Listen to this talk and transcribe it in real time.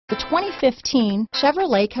The 2015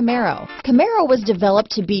 Chevrolet Camaro. Camaro was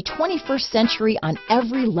developed to be 21st century on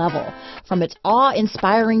every level, from its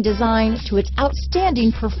awe-inspiring design to its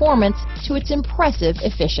outstanding performance to its impressive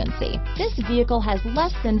efficiency. This vehicle has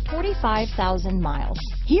less than 45,000 miles.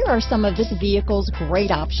 Here are some of this vehicle's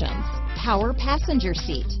great options: power passenger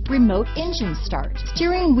seat, remote engine start,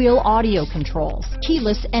 steering wheel audio controls,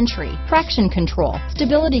 keyless entry, traction control,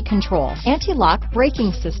 stability control, anti-lock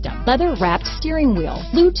braking system, leather-wrapped steering wheel,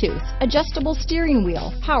 Bluetooth, adjustable steering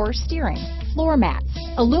wheel, power steering, floor mats,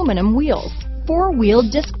 aluminum wheels, four-wheel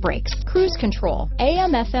disc brakes, cruise control,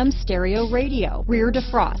 AM/FM stereo radio, rear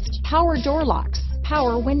defrost, power door locks,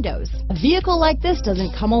 power windows. A vehicle like this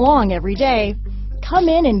doesn't come along every day. Come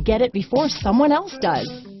in and get it before someone else does.